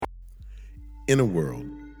In a world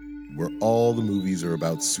where all the movies are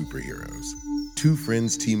about superheroes, two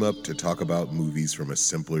friends team up to talk about movies from a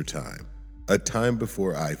simpler time, a time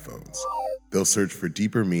before iPhones. They'll search for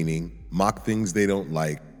deeper meaning, mock things they don't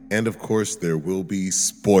like, and of course, there will be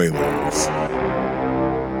spoilers.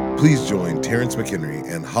 Please join Terrence McHenry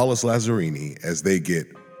and Hollis Lazzarini as they get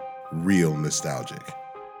real nostalgic.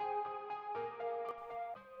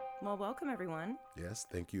 Well, welcome everyone. Yes,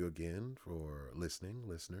 thank you again for listening,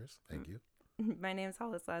 listeners. Thank you. My name is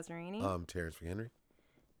Hollis Lazzarini. I'm Terrence McHenry.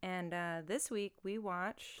 And this week we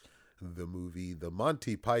watched The movie The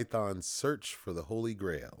Monty Python Search for the Holy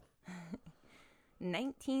Grail.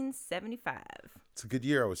 1975. It's a good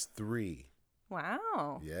year. I was 3.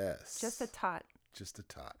 Wow. Yes. Just a tot. Just a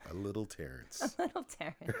tot. A little Terrence. A little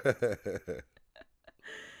Terrence.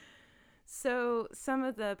 So some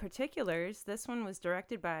of the particulars, this one was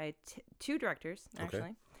directed by two directors,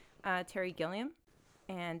 actually. Okay. Terry Gilliam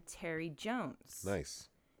and Terry Jones. Nice.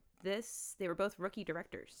 They were both rookie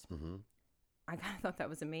directors. Mm-hmm. I kind of thought that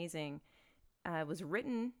was amazing. It was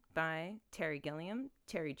written by Terry Gilliam,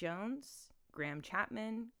 Terry Jones, Graham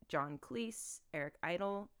Chapman, John Cleese, Eric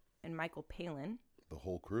Idle, and Michael Palin. The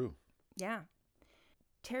whole crew. Yeah.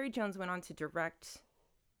 Terry Jones went on to direct,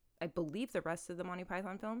 I believe, the rest of the Monty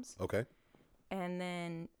Python films. Okay. And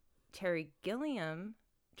then Terry Gilliam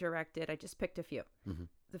directed, I just picked a few,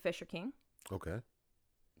 The Fisher King. Okay.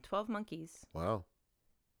 12 Monkeys. Wow.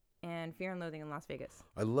 And Fear and Loathing in Las Vegas.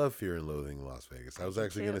 I love Fear and Loathing in Las Vegas. I was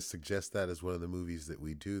actually going to suggest that as one of the movies that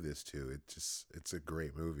we do this to. It's a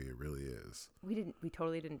great movie. It really is. We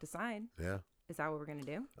totally didn't decide. Yeah. Is that what we're going to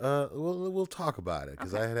do? We'll talk about it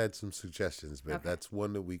because I had some suggestions, but that's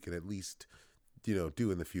one that we can at least, do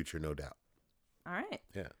in the future, no doubt. All right.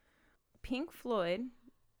 Yeah. Pink Floyd,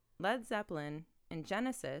 Led Zeppelin, and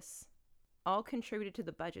Genesis all contributed to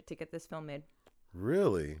the budget to get this film made.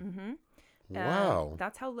 Really? Mm-hmm. Wow.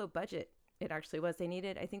 That's how low budget it actually was.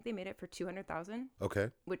 I think they made it for $200,000. Okay.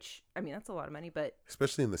 Which, I mean, that's a lot of money, but...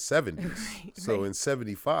 Especially in the 70s. So in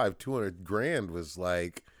 75, $200,000 was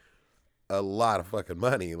like a lot of fucking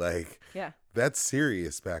money. Like, yeah, that's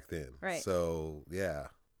serious back then. Right. So, yeah.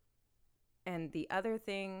 And the other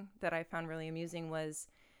thing that I found really amusing was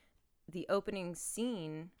the opening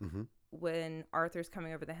scene when Arthur's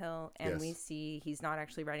coming over the hill and we see he's not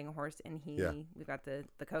actually riding a horse and we've got the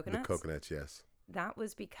coconuts. The coconuts, yes. That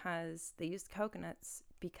was because they used coconuts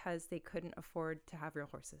because they couldn't afford to have real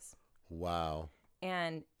horses. Wow.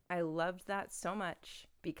 And I loved that so much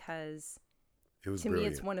because it was to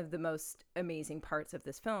brilliant. me it's one of the most amazing parts of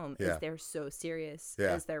this film is they're so serious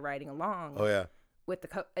as they're riding along. Oh yeah. With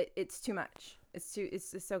the it's too much. It's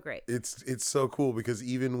just so great. It's so cool because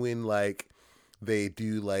even when like they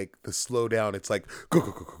do like the slow down, it's like go,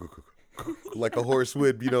 go, go, go, go, go, like a horse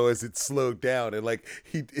would, as it's slowed down, and like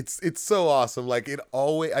it's so awesome. Like it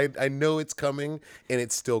always, I know it's coming, and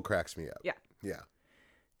it still cracks me up. Yeah. Yeah.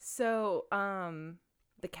 So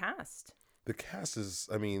the cast. The cast is,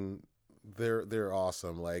 I mean, they're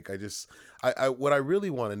awesome. Like I what I really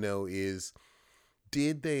want to know is,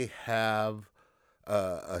 did they have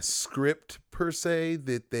a script per se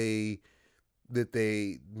that they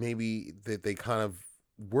kind of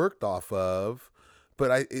worked off of, but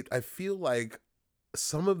I feel like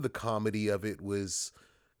some of the comedy of it was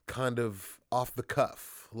kind of off the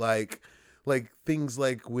cuff, like things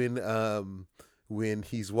like when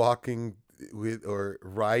he's walking with or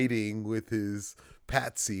riding with his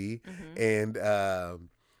Patsy and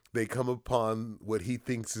they come upon what he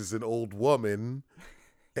thinks is an old woman.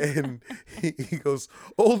 And he goes,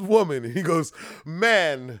 old woman. And he goes,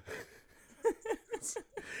 man.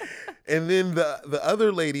 And then the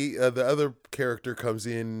other lady, the other character comes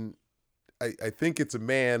in. I think it's a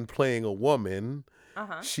man playing a woman.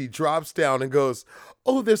 She drops down and goes,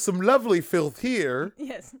 oh, there's some lovely filth here.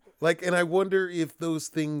 Yes. Like, and I wonder if those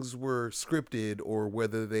things were scripted or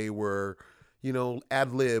whether they were,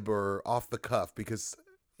 ad lib or off the cuff, because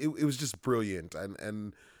it was just brilliant.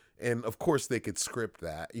 And of course they could script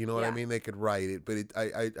that, what I mean? They could write it, but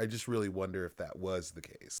I just really wonder if that was the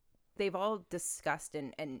case. They've all discussed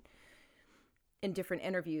in different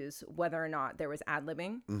interviews whether or not there was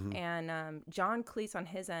ad-libbing. And John Cleese on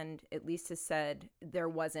his end, at least, has said there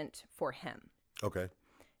wasn't for him. Okay.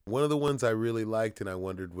 One of the ones I really liked and I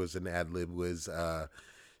wondered was an ad-lib was,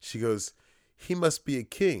 she goes, he must be a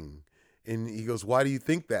king. And he goes, why do you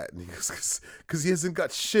think that? And he goes, because he hasn't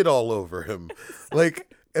got shit all over him.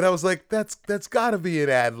 Like... And I was like, that's got to be an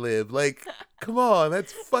ad lib. Like, come on,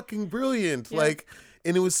 that's fucking brilliant. Yeah. Like,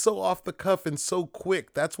 and it was so off the cuff and so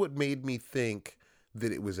quick. That's what made me think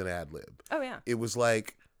that it was an ad lib. Oh, yeah. It was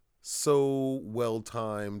like, so well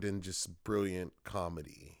timed and just brilliant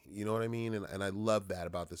comedy. You know what I mean? And I love that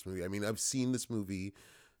about this movie. I mean, I've seen this movie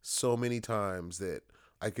so many times that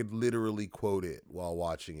I could literally quote it while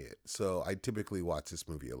watching it. So I typically watch this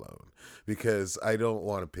movie alone because I don't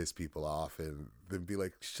want to piss people off and then be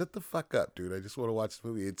like, shut the fuck up, dude. I just want to watch the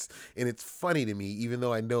movie. It's funny to me, even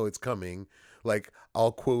though I know it's coming. Like,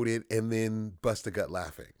 I'll quote it and then bust a gut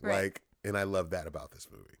laughing. Right. Like, and I love that about this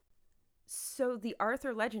movie. So the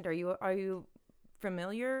Arthur legend, are you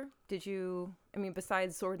familiar? Did you, I mean,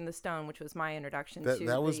 besides Sword in the Stone, which was my introduction to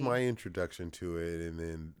That was my introduction to it, and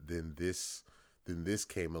then this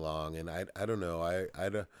came along, and I don't know,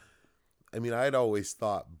 I mean, I'd always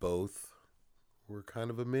thought both were kind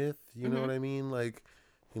of a myth. You know what I mean? Like,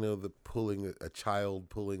 you know, the pulling a child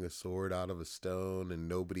pulling a sword out of a stone and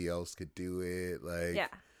nobody else could do it. Like, Yeah,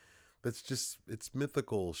 that's just, it's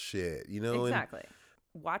mythical shit. You know, exactly.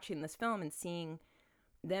 Watching this film and seeing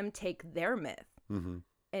them take their myth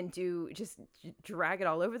and just drag it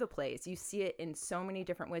all over the place. You see it in so many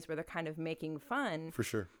different ways where they're kind of making fun. For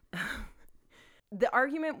sure. The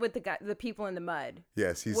argument with the people in the mud.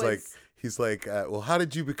 Yes, he's like, well, how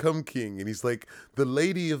did you become king? And he's like, the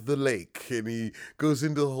Lady of the Lake, and he goes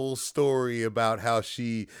into the whole story about how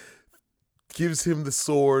she gives him the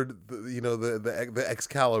sword, the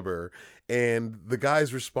Excalibur, and the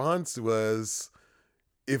guy's response was,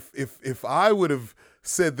 if I would have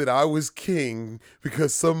said that I was king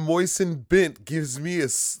because some moistened bent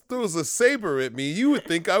throws a saber at me, you would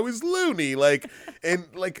think I was loony. Like, and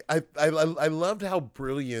like I loved how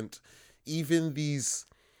brilliant even these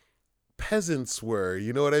peasants were.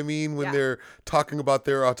 You know what I mean? When they're talking about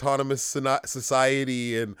their autonomous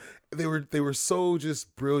society, and they were so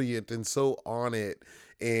just brilliant and so on it,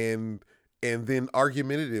 and then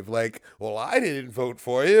argumentative, like, well, I didn't vote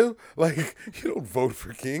for you. Like, you don't vote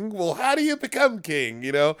for king. Well, how do you become king?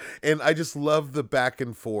 You know? And I just love the back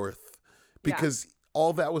and forth because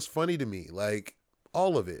all that was funny to me, like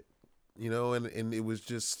all of it, you know, and it was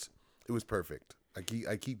perfect. I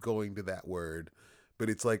keep going to that word, but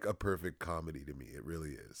it's like a perfect comedy to me. It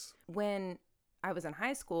really is. When I was in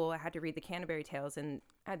high school, I had to read the Canterbury Tales, and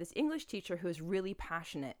I had this English teacher who was really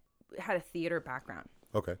passionate, had a theater background.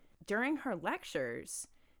 Okay. During her lectures,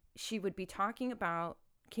 she would be talking about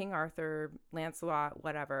King Arthur, Lancelot,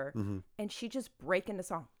 whatever, and she'd just break into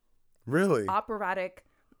song. Really? Operatic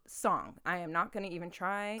song. I am not going to even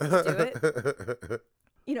try to do it.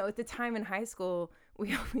 You know, at the time in high school,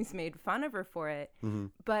 we always made fun of her for it,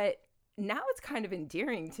 but now it's kind of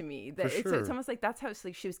endearing to me that it's almost like that's how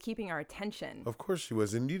she was keeping our attention. Of course she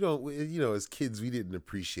was. And as kids, we didn't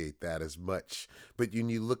appreciate that as much. But when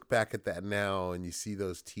you look back at that now and you see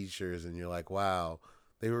those teachers and you're like, wow,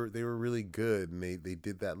 they were really good. And they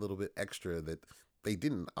did that little bit extra that they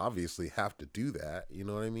didn't obviously have to do that. You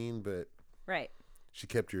know what I mean? But right. She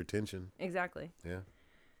kept your attention. Exactly. Yeah.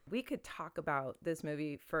 We could talk about this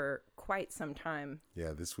movie for quite some time.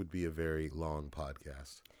 Yeah, this would be a very long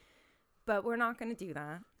podcast. But we're not going to do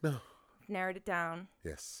that. No. Narrowed it down.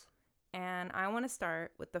 Yes. And I want to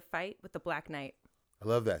start with the fight with the Black Knight. I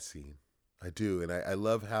love that scene. I do. And I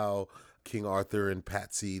love how King Arthur and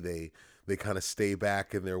Patsy, they kind of stay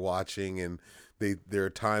back and they're watching, and there are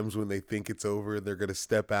times when they think it's over and they're going to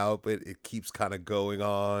step out, but it keeps kind of going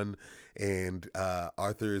on. And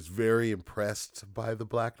Arthur is very impressed by the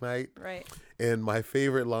Black Knight. Right. And my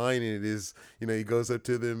favorite line in it is, he goes up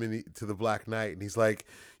to them to the Black Knight, and he's like,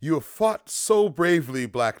 "You have fought so bravely,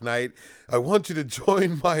 Black Knight. I want you to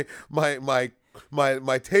join my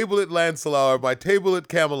table at Lancelot, or my table at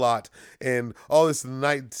Camelot." And all this, the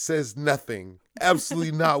knight says nothing.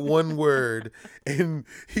 Absolutely not one word. And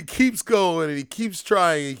he keeps going, and he keeps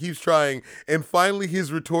trying, and finally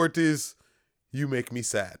his retort is, "You make me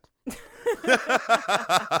sad."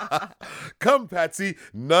 Come, Patsy,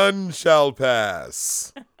 none shall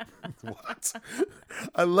pass. What?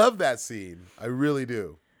 I love that scene. I really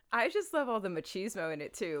do. I just love all the machismo in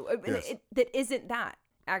it too. Yes. That isn't that,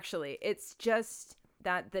 actually. It's just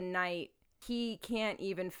that the knight, he can't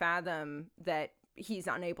even fathom that he's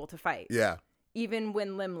unable to fight. Yeah. Even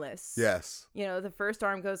when limbless. Yes. The first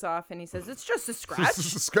arm goes off and he says, "It's just a scratch."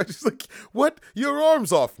 Just a scratch. He's like, "What? Your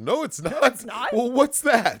arm's off." "No, it's not." "No, it's not." "Well, what's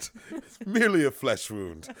that?" "It's merely a flesh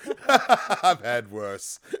wound." "I've had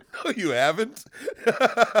worse." "No, you haven't."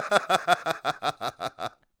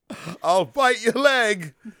 "I'll bite your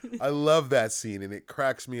leg." I love that scene, and it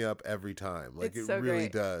cracks me up every time. Like, it's it so really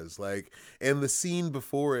great. does. Like, and the scene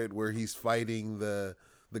before it where he's fighting the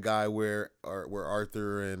guy where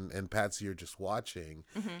Arthur and Patsy are just watching,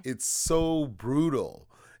 it's so brutal.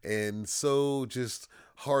 and so just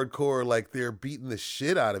hardcore, like they're beating the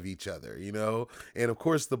shit out of each other, you know? And of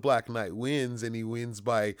course the Black Knight wins, and he wins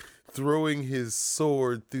by throwing his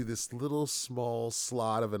sword through this little small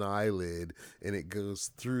slot of an eyelid, and it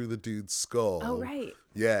goes through the dude's skull. Oh, right.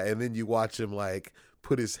 Yeah, and then you watch him like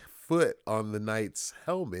put his foot on the knight's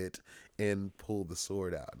helmet and pull the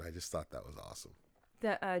sword out. And I just thought that was awesome.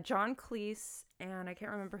 The John Cleese and I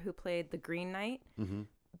can't remember who played the Green Knight,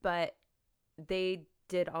 but they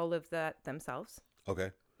did all of that themselves.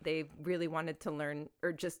 Okay. They really wanted to learn,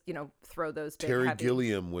 or just, throw those big, Terry heavy...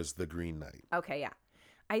 Gilliam was the Green Knight. Okay, yeah.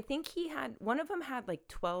 I think one of them had like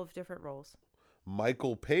 12 different roles.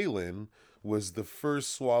 Michael Palin was the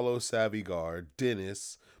first Swallow Savvygar,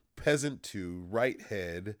 Dennis, Peasant 2,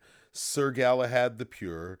 Righthead, Sir Galahad the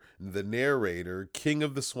Pure, the narrator, King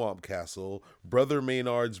of the Swamp Castle, Brother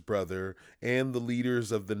Maynard's brother, and the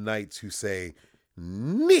leaders of the knights who say,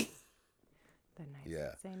 "Nee." The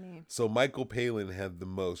knights say nee. So Michael Palin had the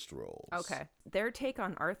most roles. Okay. Their take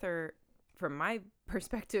on Arthur, from my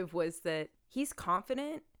perspective, was that he's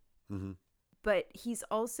confident, but he's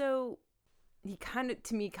also, he kind of,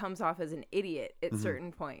 to me, comes off as an idiot at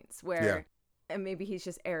certain points where, and maybe he's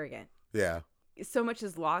just arrogant. Yeah. So much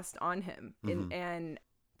is lost on him, and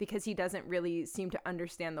because he doesn't really seem to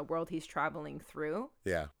understand the world he's traveling through.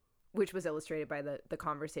 Yeah. Which was illustrated by the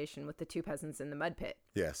conversation with the two peasants in the mud pit.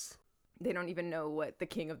 Yes. They don't even know what the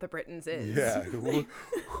King of the Britons is. Yeah.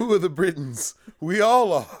 Who are the Britons? We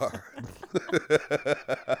all are.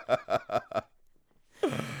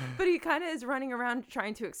 But he kind of is running around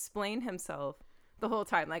trying to explain himself the whole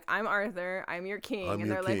time. Like, I'm Arthur, I'm your king. And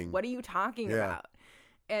they're like, what are you talking about?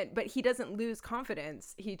 But he doesn't lose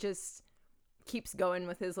confidence. He just keeps going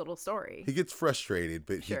with his little story. He gets frustrated,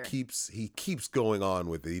 but he keeps going on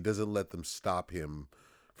with it. He doesn't let them stop him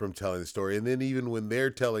from telling the story. And then even when they're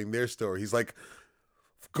telling their story, he's like,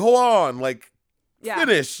 go on, like,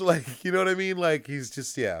 finish. Like, you know what I mean? Like, he's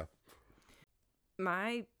just,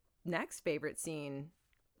 My next favorite scene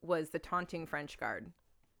was the taunting French guard.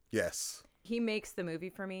 Yes. He makes the movie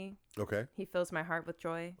for me. Okay. He fills my heart with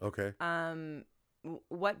joy. Okay.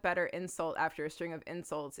 What better insult after a string of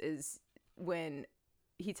insults is when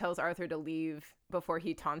he tells Arthur to leave before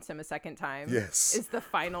he taunts him a second time. Yes. Is the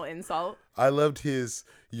final insult. I loved his,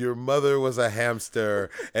 your mother was a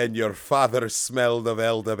hamster and your father smelled of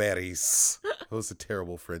elderberries. That was a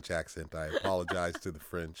terrible French accent. I apologize to the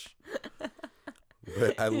French.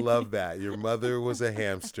 But I love that. Your mother was a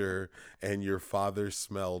hamster and your father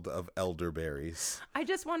smelled of elderberries. I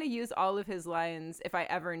just want to use all of his lines if I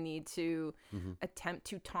ever need to attempt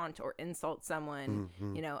to taunt or insult someone.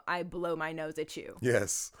 I blow my nose at you.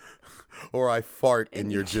 Yes. Or I fart in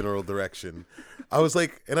your general direction. I was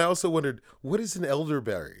like, and I also wondered, what is an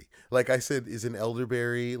elderberry? Like I said, is an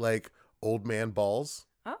elderberry like old man balls?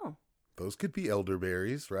 Oh. Those could be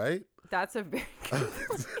elderberries, right? That's a very good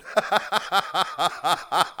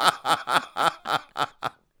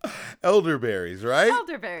elderberries, right?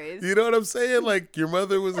 Elderberries. You know what I'm saying? Like, your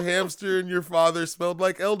mother was a hamster and your father smelled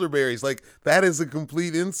like elderberries. Like, that is a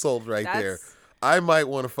complete insult there. I might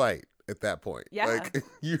want to fight at that point. Yeah. Like,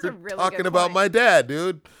 you're really talking about my dad,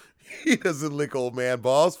 dude. He doesn't lick old man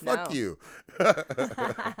balls. Fuck you.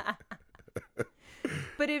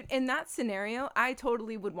 But in that scenario, I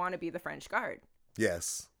totally would want to be the French guard.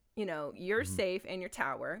 Yes. You're safe in your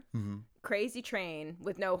tower. Crazy train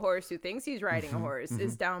with no horse who thinks he's riding a horse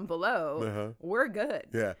is down below. We're good.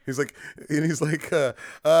 Yeah. He's like,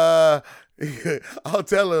 I'll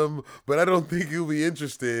tell him, but I don't think he'll be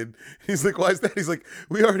interested. He's like, why is that? He's like,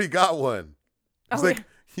 we already got one. He's like,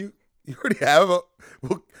 you already have a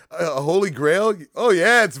Holy Grail? Oh,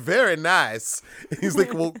 yeah, it's very nice. And he's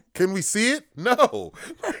like, well, can we see it? No.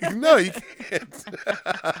 Like, no, you can't.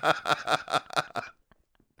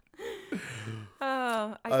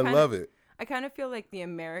 Oh, I love it. I kind of feel like the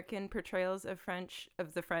American portrayals of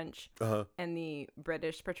the French and the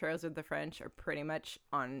British portrayals of the French are pretty much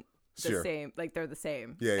on the same, like they're the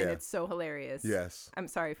same. Yeah, and it's so hilarious. Yes. I'm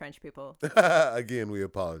sorry, French people. Again, we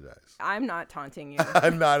apologize. I'm not taunting you.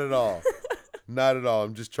 Not at all. Not at all.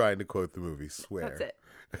 I'm just trying to quote the movie. Swear.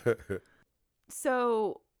 That's it.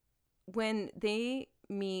 So when they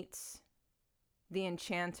meet the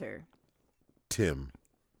enchanter. Tim.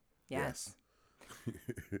 Yes.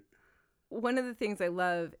 one of the things I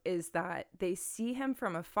love is that they see him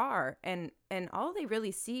from afar, and all they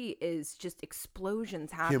really see is just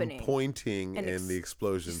explosions happening. Him pointing and the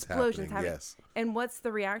explosions happening. Yes. And what's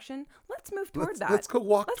the reaction? Let's move toward that. Let's go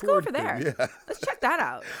walk Let's toward go over there. Yeah. Let's check that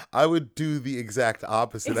out. I would do the exact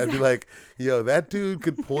opposite. Exactly. I'd be like, yo, that dude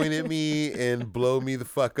could point at me and blow me the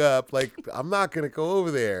fuck up. Like, I'm not going to go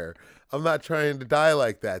over there. I'm not trying to die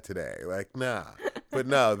like that today. Like, nah. But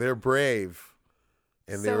no, they're brave.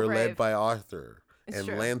 And they were led by Arthur and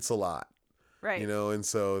Lancelot. Right. You know, and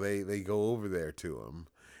so they go over there to him.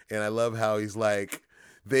 And I love how he's like,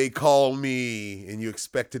 they call me, and you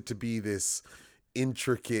expect it to be this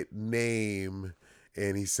intricate name.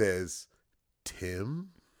 And he says, Tim?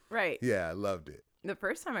 Right. Yeah, I loved it. The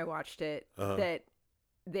first time I watched it, that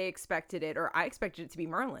they expected it, or I expected it to be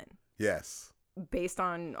Merlin. Yes. Based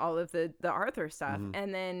on all of the Arthur stuff. Mm-hmm.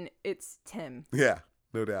 And then it's Tim. Yeah,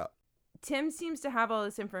 no doubt. Tim seems to have all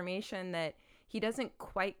this information that he doesn't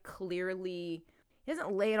quite clearly, he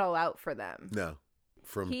doesn't lay it all out for them. No.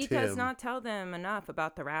 He does not tell them enough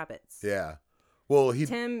about the rabbits. Yeah. Well,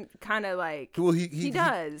 Tim kind of like, he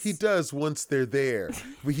does. He does once they're there.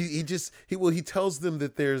 But he tells them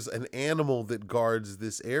that there's an animal that guards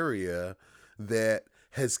this area that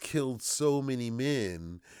has killed so many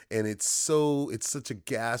men, and it's such a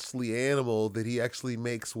ghastly animal that he actually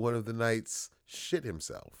makes one of the knights shit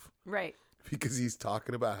himself. Right. Because he's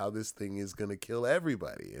talking about how this thing is going to kill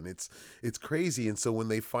everybody, and it's crazy. And so when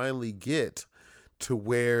they finally get to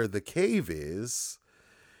where the cave is,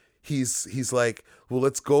 he's like, well,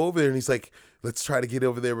 let's go over there. And he's like, let's try to get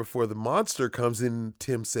over there before the monster comes in.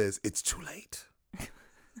 Tim says, it's too late.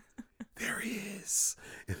 There he is.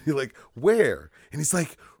 And you're like, where? And he's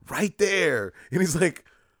like, right there. And he's like,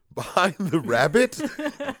 behind the rabbit?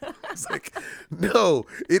 It's like, no,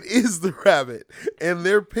 it is the rabbit. And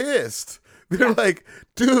they're pissed. They're like,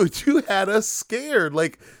 dude, you had us scared.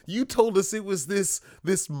 Like, you told us it was this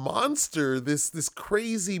monster, this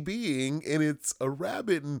crazy being, and it's a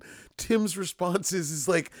rabbit. And Tim's response is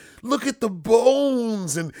like, look at the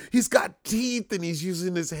bones, and he's got teeth, and he's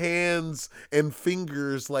using his hands and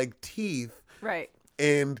fingers like teeth. Right.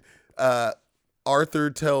 And Arthur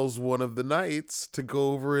tells one of the knights to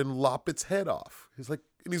go over and lop its head off. He's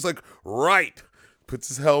like, right. Puts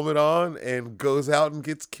his helmet on and goes out and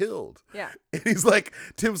gets killed. Yeah. And he's like,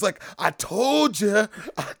 Tim's like, I told you.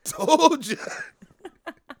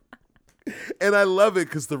 And I love it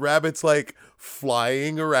because the rabbit's like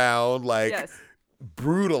flying around, like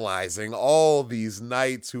brutalizing all these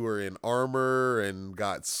knights who are in armor and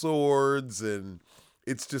got swords. And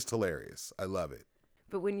it's just hilarious. I love it.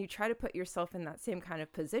 But when you try to put yourself in that same kind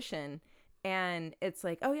of position, and it's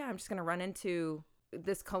like, oh yeah, I'm just going to run into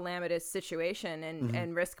this calamitous situation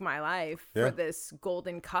and risk my life for this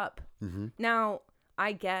golden cup. Mm-hmm. Now,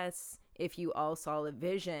 I guess if you all saw a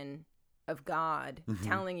vision of God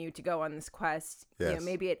telling you to go on this quest,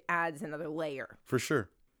 maybe it adds another layer. For sure.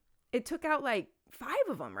 It took out like 5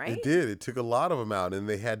 of them, right? It did. It took a lot of them out, and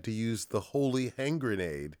they had to use the holy hand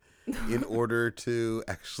grenade in order to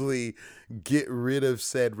actually get rid of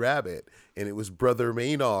said rabbit. And it was Brother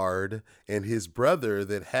Maynard and his brother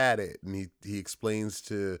that had it. And he explains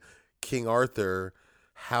to King Arthur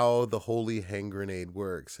how the holy hand grenade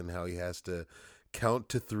works and how he has to count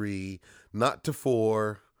to 3, not to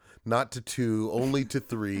 4, not to 2, only to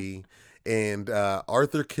 3. And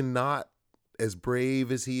Arthur cannot, as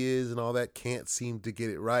brave as he is and all that, can't seem to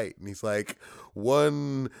get it right. And he's like,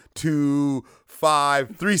 1, 2,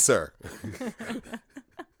 5, 3, sir.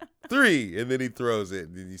 3. And then he throws it,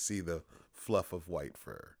 and then you see the fluff of white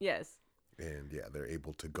fur. Yes. And they're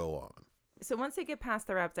able to go on. So once they get past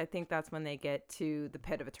the rabbits, I think that's when they get to the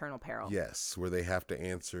pit of eternal peril. Yes, where they have to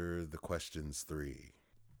answer the questions 3.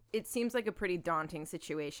 It seems like a pretty daunting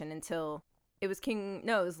situation until it was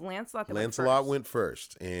Lancelot that Lancelot went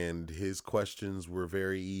first, and his questions were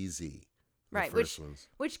very easy. Right,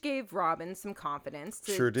 which gave Robin some confidence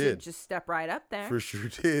to, sure did. To just step right up there. For sure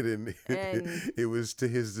did, and it was to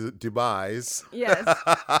his demise. Yes.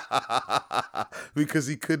 Because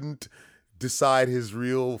he couldn't decide his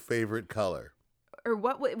real favorite color. Or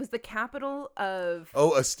what? It was the capital of...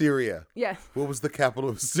 Oh, Asteria. Yeah. What was the capital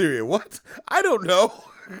of Asteria? What? I don't know.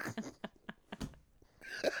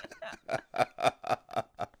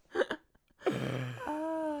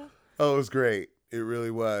 Oh, it was great. It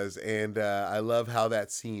really was. And I love how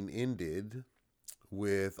that scene ended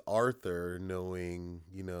with Arthur knowing,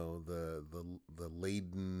 the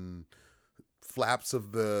laden flaps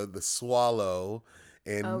of the swallow.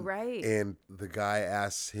 And, oh, right. And the guy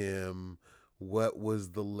asks him, what was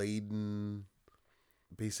the laden,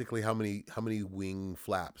 basically how many wing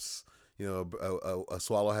flaps, a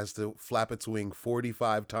swallow has to flap its wing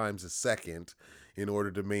 45 times a second in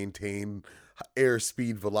order to maintain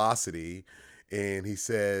airspeed velocity. And he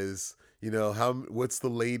says, what's the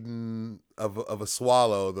laden of a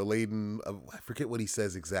swallow? The laden of, I forget what he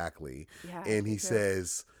says exactly. Yeah. And he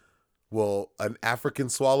says, well, an African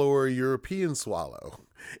swallow or a European swallow?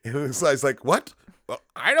 And it's like, what? Well,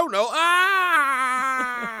 I don't know. Ah!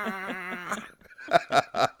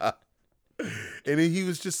 And he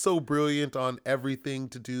was just so brilliant on everything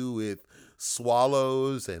to do with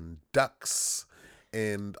swallows and ducks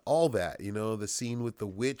and all that. The scene with the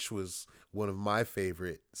witch was one of my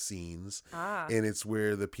favorite scenes. And it's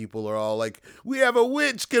where the people are all like, we have a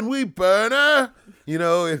witch, can we burn her?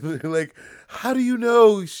 And like, how do you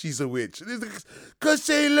know she's a witch? Because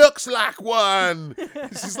she looks like one.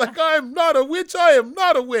 She's like, I'm not a witch, I am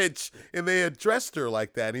not a witch. And they had dressed her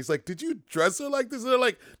like that. And he's like, did you dress her like this? And they're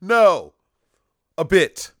like, no, a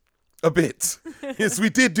bit. Yes, we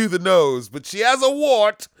did do the nose, but she has a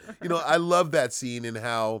wart. I love that scene and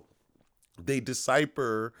how they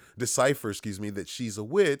decipher, that she's a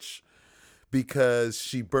witch because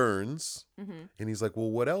she burns. Mm-hmm. And he's like, well,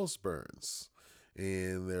 what else burns?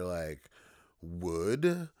 And they're like,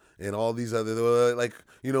 wood and all these other, like,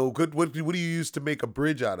 good. What do you use to make a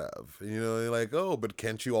bridge out of? They're like, oh, but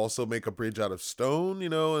can't you also make a bridge out of stone?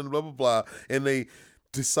 And blah, blah, blah. And they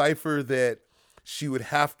decipher that she would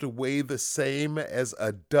have to weigh the same as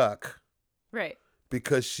a duck. Right.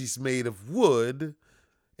 Because she's made of wood.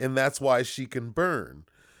 And that's why she can burn.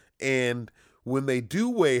 And when they do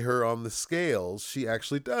weigh her on the scales, she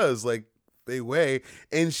actually does. Like, they weigh.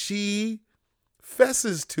 And she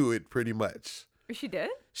fesses to it pretty much. She did?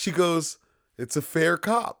 She goes, it's a fair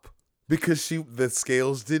cop. Because the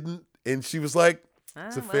scales didn't. And she was like,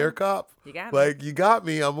 it's a fair cop. You got me. Like, you got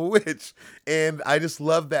me. I'm a witch. And I just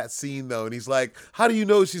love that scene, though. And he's like, how do you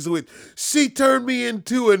know she's a witch? She turned me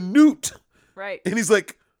into a newt. Right. And he's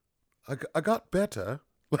like, I got better.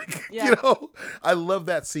 Like, yeah. I love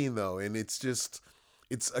that scene, though. And it's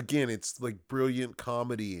like brilliant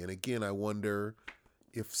comedy. And again, I wonder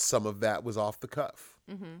if some of that was off the cuff,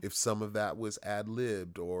 if some of that was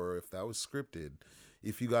ad-libbed, or if that was scripted.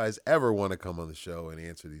 If you guys ever want to come on the show and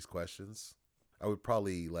answer these questions, I would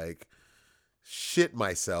probably like shit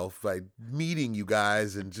myself by meeting you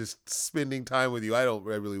guys and just spending time with you. I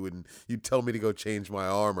really wouldn't. You'd tell me to go change my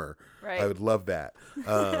armor. Right. I would love that.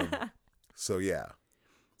 So yeah.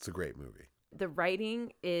 It's a great movie. The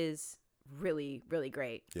writing is really, really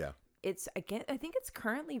great. Yeah. I think it's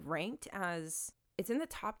currently ranked as, it's in the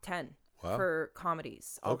top 10 for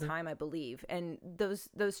comedies all time, I believe. And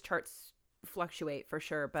those charts fluctuate for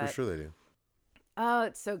sure. But for sure they do. Oh,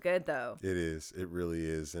 it's so good though. It is. It really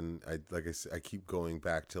is. And I keep going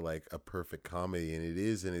back to like a perfect comedy, and it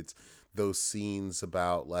is. And it's those scenes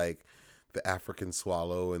about like the African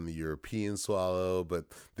swallow and the European swallow, but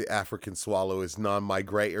the African swallow is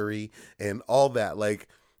non-migratory and all that. Like,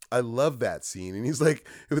 I love that scene. And he's like,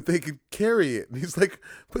 but they could carry it. And he's like,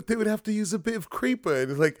 but they would have to use a bit of creeper. And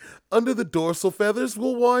it's like, under the dorsal feathers?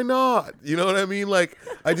 Well, why not? You know what I mean? Like,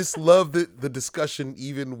 I just love that the discussion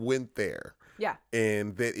even went there. Yeah.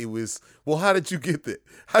 And that it was, well, how did you get that?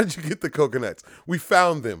 How did you get the coconuts? We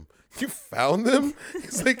found them. You found them?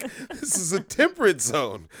 He's like, this is a temperate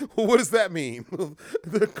zone. Well, what does that mean? Well,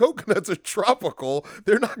 the coconuts are tropical.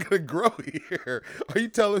 They're not going to grow here. Are you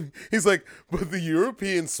telling me? He's like, but the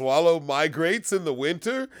European swallow migrates in the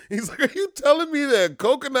winter? He's like, are you telling me that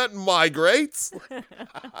coconut migrates?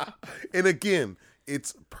 And again,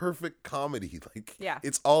 it's perfect comedy. Like, yeah.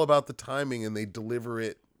 It's all about the timing, and they deliver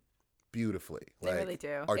it beautifully. They really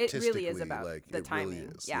do. It really is about the timing.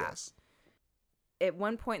 Really is, yeah. Yes. At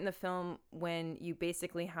one point in the film, when you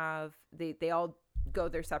basically have they all go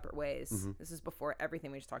their separate ways. Mm-hmm. This is before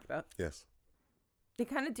everything we just talked about. Yes. They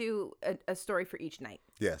kind of do a story for each night.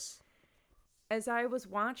 Yes. As I was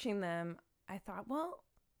watching them, I thought, well,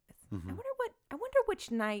 I wonder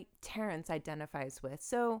which night Terrence identifies with.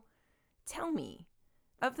 So, tell me,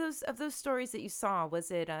 of those stories that you saw,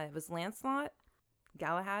 was it Lancelot,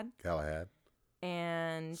 Galahad,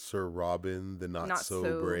 and Sir Robin, the not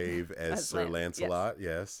so brave as Sir Lancelot?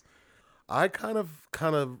 Yes. I kind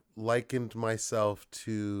of likened myself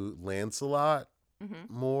to Lancelot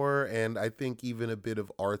more, and I think even a bit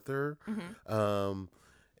of Arthur.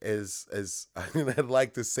 As I'd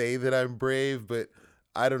like to say that I'm brave, but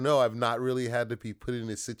I don't know. I've not really had to be put in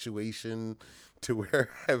a situation to where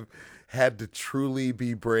I've had to truly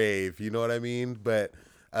be brave. You know what I mean? But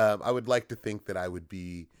I would like to think that I would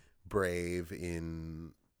be brave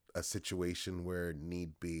in a situation where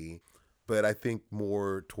need be. But I think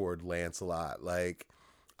more toward Lancelot. Like,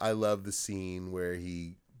 I love the scene where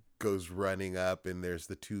he goes running up, and there's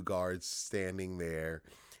the two guards standing there.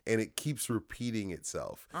 And it keeps repeating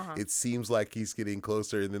itself. It seems like he's getting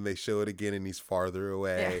closer, and then they show it again, and he's farther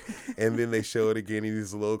away. Yeah. And then they show it again, and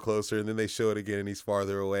he's a little closer, and then they show it again, and he's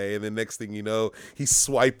farther away. And then next thing you know, he's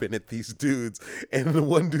swiping at these dudes, and the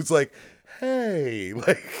one dude's like, hey,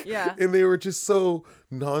 like, yeah. And they were just so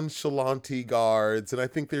nonchalant guards. And I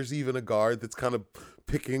think there's even a guard that's kind of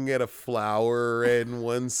picking at a flower in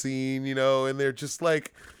one scene, and they're just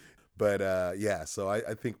like. But so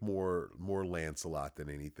I think more Lancelot than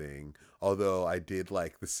anything. Although I did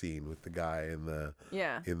like the scene with the guy in the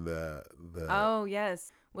oh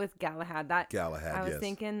yes, with Galahad. I was yes.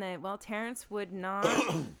 thinking that Terrence would not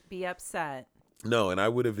be upset. No, and I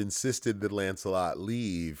would have insisted that Lancelot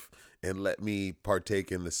leave and let me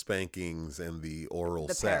partake in the spankings and the oral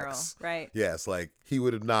sex. Peril, right? Yes, like he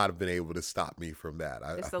would have not have been able to stop me from that.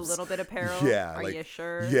 Just a little bit of peril. Yeah, are you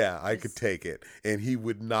sure? Yeah, I could take it, and he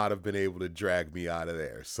would not have been able to drag me out of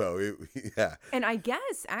there. So yeah. And I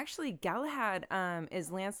guess actually Galahad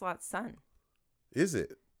is Lancelot's son. Is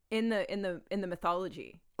it? In the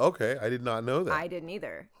mythology. Okay, I did not know that. I didn't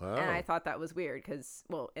either. Wow. And I thought that was weird because,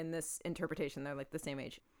 in this interpretation, they're like the same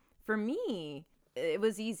age. For me, it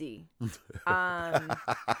was easy. I'd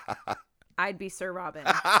be Sir Robin.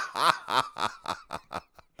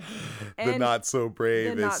 The not so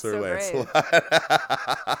brave is Sir Lancelot.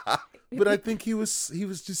 But I think he was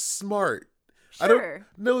just smart. Sure. I don't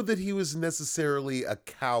know that he was necessarily a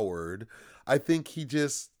coward. I think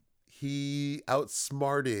he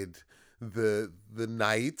outsmarted the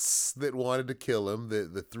knights that wanted to kill him,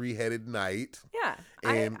 the three-headed knight. Yeah,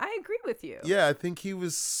 and I agree with you. Yeah, I think he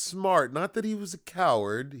was smart. Not that he was a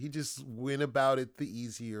coward. He just went about it the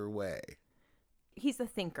easier way. He's a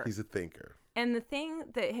thinker. And the thing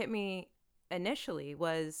that hit me initially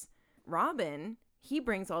was Robin, he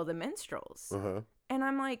brings all the minstrels. And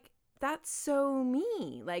I'm like, that's so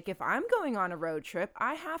me. Like, if I'm going on a road trip,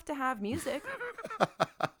 I have to have music.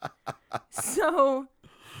 So...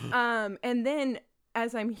 and then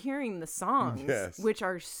as I'm hearing the songs, yes. which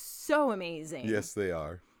are so amazing. Yes, they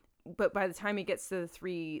are. But by the time he gets to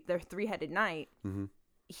their three-headed knight,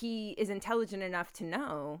 he is intelligent enough to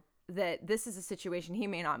know that this is a situation he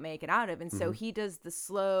may not make it out of. And so he does the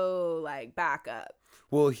slow, back up.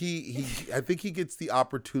 Well, I think he gets the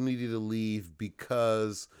opportunity to leave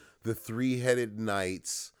because the three-headed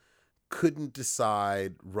knights couldn't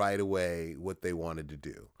decide right away what they wanted to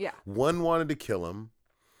do. Yeah. One wanted to kill him.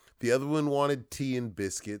 The other one wanted tea and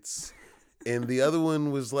biscuits, and the other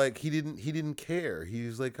one was like he didn't care. He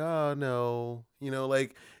was like, "Oh no,"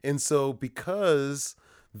 and so because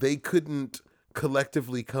they couldn't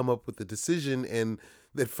collectively come up with a decision, and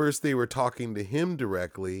at first they were talking to him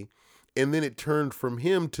directly, and then it turned from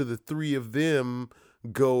him to the three of them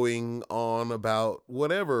going on about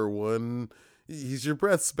whatever one. Your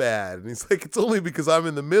breath's bad. And he's like, it's only because I'm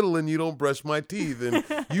in the middle and you don't brush my teeth and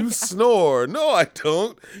you snore. No, I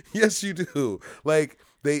don't. Yes, you do. Like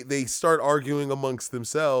they start arguing amongst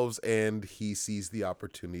themselves, and he sees the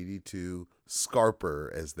opportunity to scarper,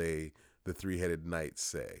 as the three-headed knights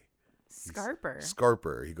say.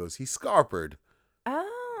 Scarper. He goes, he scarpered.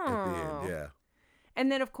 Oh. At the end, yeah. And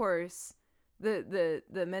then, of course, the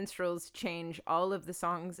minstrels change all of the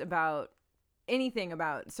songs about anything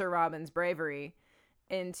about Sir Robin's bravery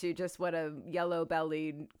into just what a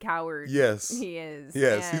yellow-bellied coward he is.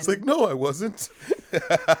 Yes, he's like, no, I wasn't.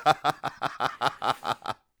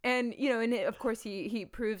 And of course he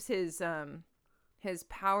proves his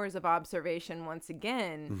powers of observation once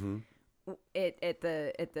again. At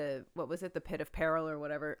the what was it, the pit of peril or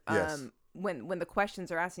whatever. Yes. When the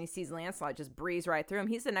questions are asked and he sees Lancelot just breeze right through him,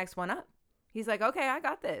 he's the next one up. He's like, okay, I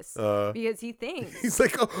got this. Because he thinks. He's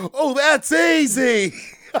like, oh, that's easy.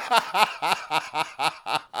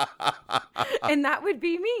 And that would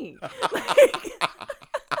be me.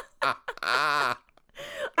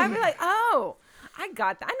 I'd be like, oh, I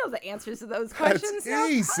got that. I know the answers to those questions.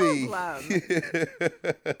 That's easy.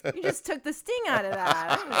 You just took the sting out of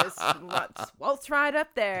that. I'm just waltz right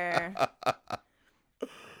up there.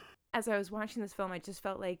 As I was watching this film, I just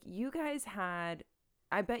felt like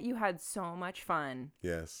I bet you had so much fun.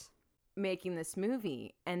 Yes. Making this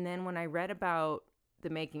movie. And then when I read about the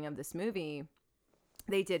making of this movie,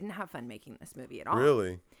 they didn't have fun making this movie at all.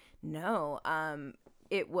 Really? No.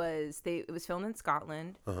 It was filmed in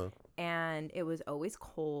Scotland, and it was always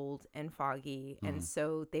cold and foggy, and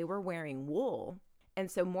so they were wearing wool,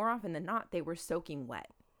 and so more often than not, they were soaking wet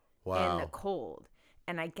in the cold.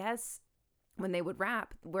 And I guess when they would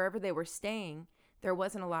wrap, wherever they were staying, there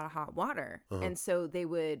wasn't a lot of hot water, and so it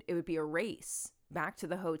would be a race back to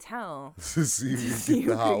the hotel So you to can see get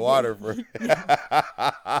the who hot could water get-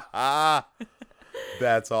 for.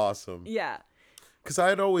 That's awesome. Yeah. Because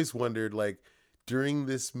I'd always wondered, like, during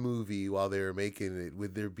this movie, while they were making it,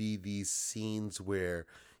 would there be these scenes where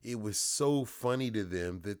it was so funny to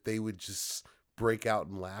them that they would just break out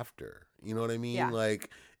in laughter? You know what I mean? Yeah. Like,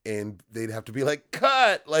 and they'd have to be like,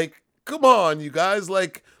 cut! Like, come on, you guys.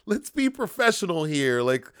 Like, let's be professional here.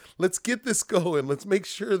 Like, let's get this going. Let's make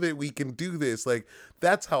sure that we can do this. Like,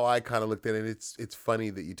 that's how I kind of looked at it. It's funny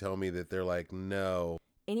that you tell me that they're like, no.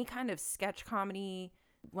 Any kind of sketch comedy.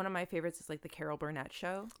 One of my favorites is like the Carol Burnett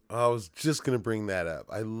show. I was just going to bring that up.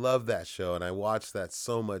 I love that show and I watched that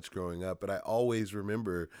so much growing up, but I always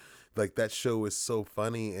remember like that show was so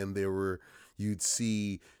funny and you'd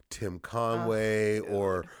see Tim Conway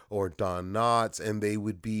or Don Knotts and they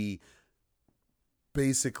would be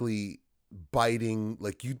basically biting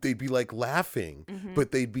they'd be like laughing,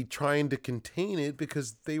 but they'd be trying to contain it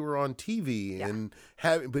because they were on TV and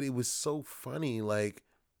but it was so funny. Like,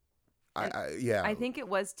 I think it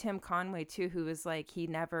was Tim Conway too, who was like, he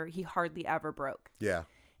hardly ever broke. Yeah.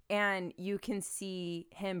 And you can see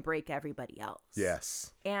him break everybody else.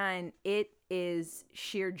 Yes. And it is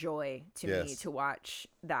sheer joy to me to watch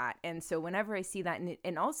that. And so whenever I see that,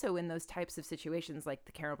 and also in those types of situations like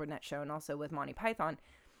the Carol Burnett show and also with Monty Python,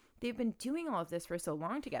 they've been doing all of this for so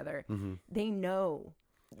long together. Mm-hmm. They know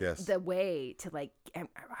the way to like,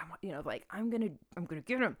 like I'm gonna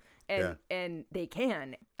get him, and they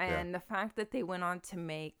can. And the fact that they went on to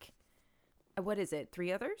make, what is it,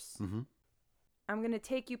 3 others? Mm-hmm. I'm gonna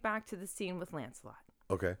take you back to the scene with Lancelot.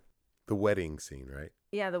 Okay, the wedding scene, right?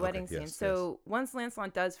 Yeah, the wedding scene. So once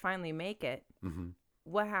Lancelot does finally make it,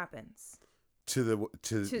 what happens? To the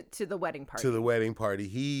wedding party. To the wedding party,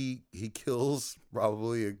 he kills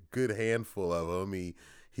probably a good handful of them.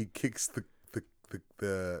 He kicks the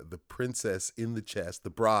princess in the chest, the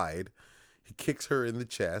bride. He kicks her in the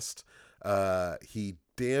chest. He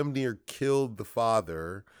damn near killed the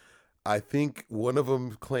father. I think one of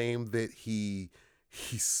them claimed that he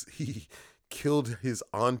killed his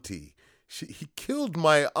auntie. He killed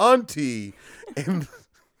my auntie, and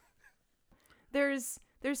there's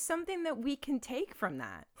something that we can take from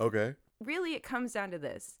that. Okay. Really, it comes down to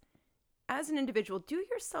this. As an individual, do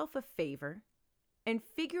yourself a favor and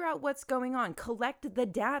figure out what's going on. Collect the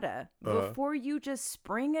data before you just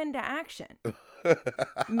spring into action.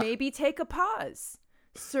 Maybe take a pause.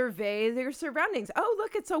 Survey their surroundings. Oh,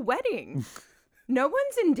 look, it's a wedding. No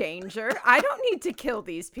one's in danger. I don't need to kill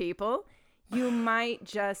these people. You might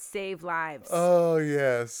just save lives. Oh,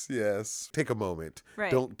 yes. Take a moment.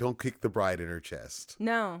 Right. Don't kick the bride in her chest.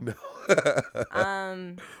 No.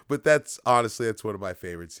 But that's one of my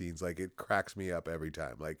favorite scenes. Like, it cracks me up every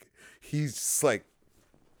time. Like, he's just like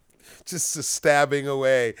just stabbing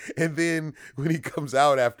away, and then when he comes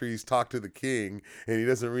out after he's talked to the king and he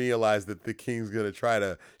doesn't realize that the king's gonna try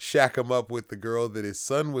to shack him up with the girl that his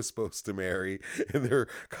son was supposed to marry, and they're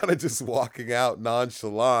kind of just walking out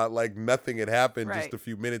nonchalant like nothing had happened just a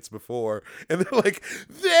few minutes before, and they're like,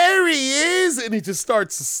 there he is, and he just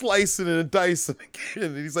starts slicing and dicing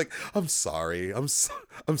again, and he's like, I'm sorry, I'm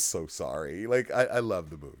so sorry. Like, I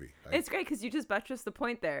love the movie. It's great because you just buttressed the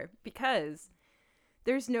point there, because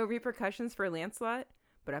there's no repercussions for Lancelot,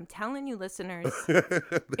 but I'm telling you, listeners,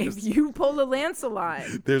 if you pull a Lancelot,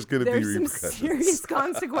 there's some serious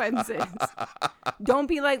consequences. Don't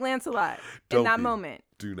be like Lancelot in that moment.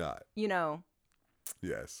 Do not.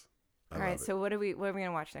 Yes. All right. So what are we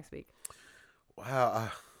gonna watch next week? Wow.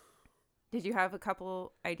 Did you have a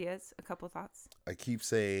couple ideas, a couple thoughts? I keep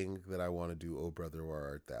saying that I want to do "Oh Brother, Where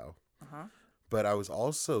Art Thou," but I was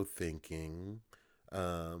also thinking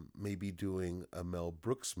maybe doing a Mel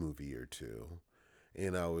Brooks movie or two,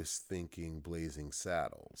 and I was thinking Blazing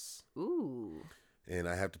Saddles. Ooh. And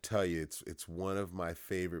I have to tell you, it's one of my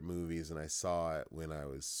favorite movies, and I saw it when I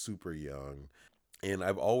was super young. And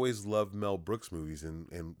I've always loved Mel Brooks movies,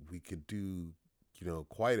 and we could do,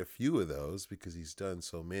 quite a few of those because he's done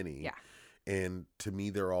so many. Yeah. And to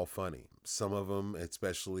me, they're all funny. Some of them,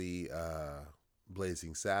 especially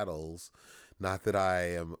Blazing Saddles, not that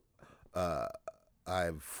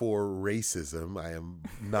I'm for racism. I am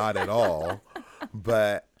not at all.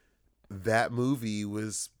 But that movie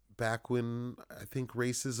was back when I think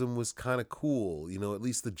racism was kind of cool, at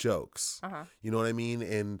least the jokes. You know what I mean?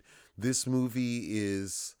 And this movie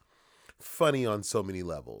is funny on so many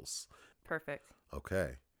levels. Perfect.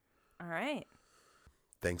 Okay. All right.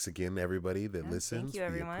 Thanks again, everybody that listens. Thank you,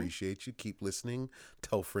 everyone. We appreciate you. Keep listening.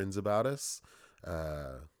 Tell friends about us.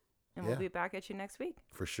 And we'll be back at you next week.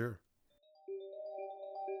 For sure.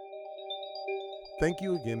 Thank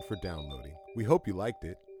you again for downloading. We hope you liked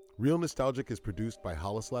it. Real Nostalgic is produced by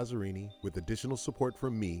Hollis Lazzarini with additional support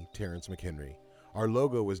from me, Terrence McHenry. Our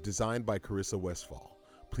logo was designed by Carissa Westfall.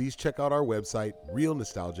 Please check out our website,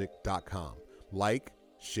 realnostalgic.com. Like,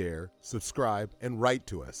 share, subscribe, and write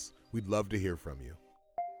to us. We'd love to hear from you.